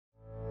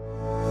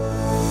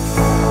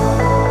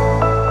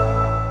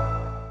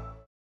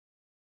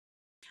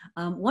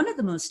One of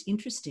the most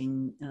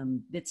interesting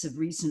bits of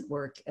recent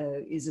work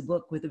is a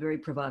book with a very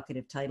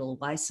provocative title,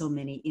 Why So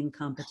Many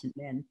Incompetent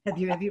Men. Have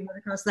you run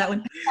across that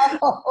one?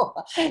 Oh,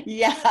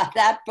 yeah,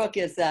 that book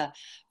is a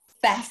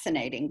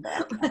fascinating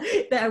book.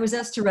 I was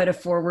asked to write a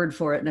foreword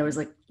for it, and I was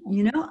like,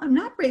 I'm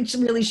not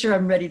really sure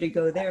I'm ready to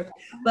go there.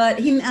 But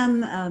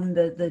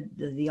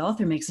the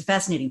author makes a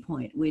fascinating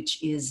point,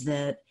 which is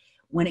that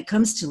when it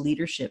comes to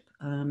leadership,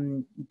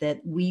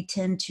 that we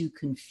tend to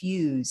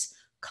confuse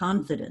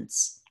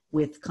confidence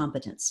with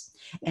competence,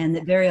 and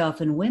that very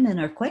often women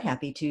are quite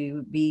happy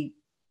to be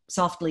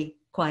softly,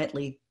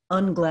 quietly,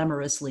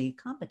 unglamorously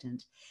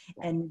competent,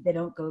 and they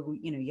don't go,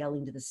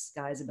 yelling to the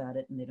skies about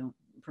it, and they don't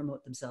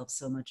promote themselves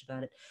so much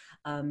about it.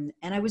 And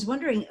I was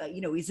wondering,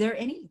 is there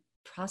any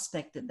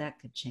prospect that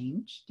could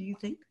change, do you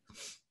think?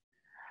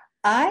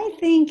 I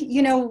think,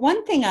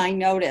 one thing I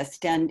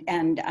noticed,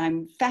 and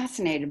I'm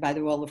fascinated by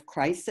the role of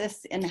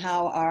crisis in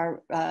how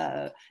our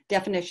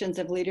definitions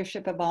of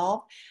leadership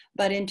evolve.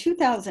 But in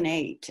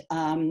 2008,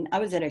 I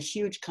was at a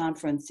huge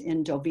conference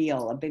in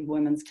Deauville, a big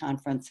women's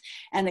conference,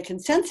 and the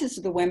consensus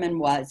of the women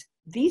was,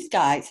 these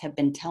guys have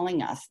been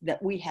telling us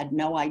that we had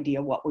no idea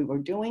what we were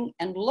doing,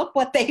 and look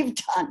what they've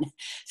done.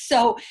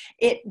 So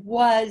it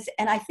was,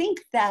 and I think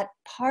that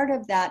part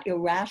of that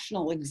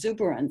irrational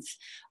exuberance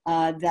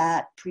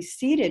that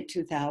preceded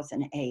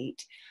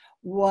 2008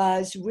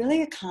 was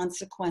really a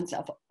consequence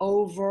of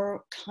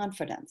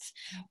overconfidence.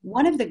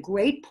 One of the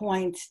great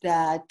points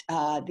that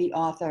the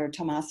author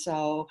Tomas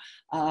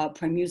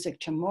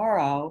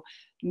Chamorro-Premuzic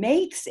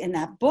makes in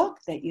that book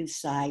that you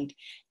cite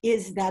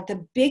is that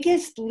the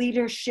biggest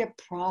leadership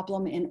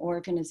problem in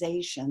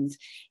organizations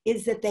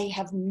is that they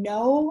have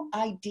no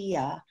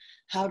idea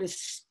how to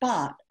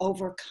spot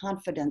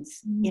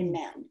overconfidence in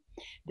men.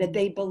 That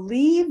they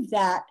believe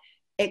that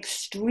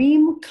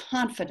extreme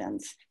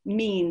confidence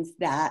means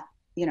that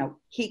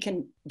he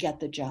can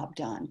get the job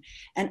done.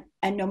 And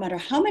no matter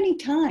how many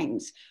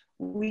times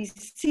we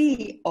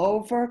see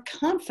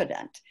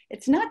overconfident,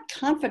 it's not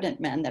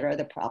confident men that are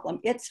the problem,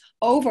 it's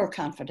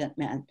overconfident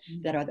men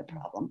that are the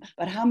problem.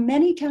 But how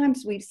many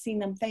times we've seen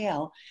them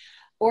fail,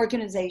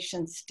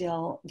 organizations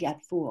still get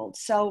fooled.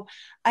 So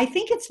I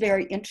think it's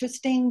very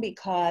interesting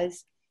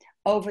because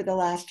over the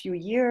last few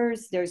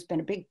years, there's been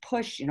a big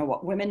push.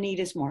 What women need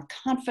is more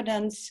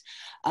confidence.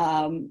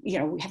 We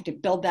have to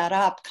build that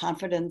up,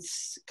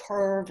 confidence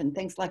curve and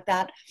things like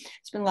that.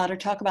 There's been a lot of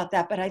talk about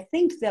that. But I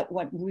think that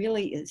what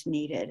really is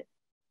needed,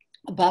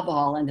 above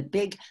all, and the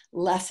big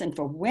lesson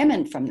for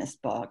women from this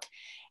book,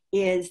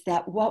 is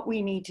that what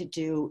we need to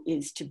do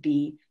is to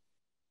be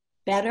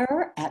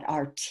better at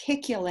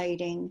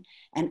articulating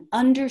and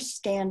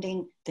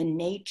understanding the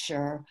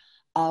nature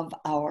of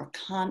our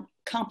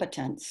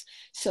competence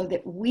so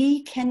that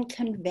we can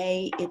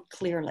convey it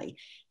clearly.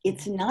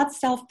 It's not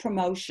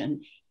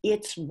self-promotion,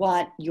 it's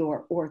what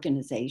your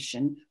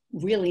organization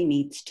really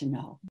needs to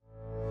know.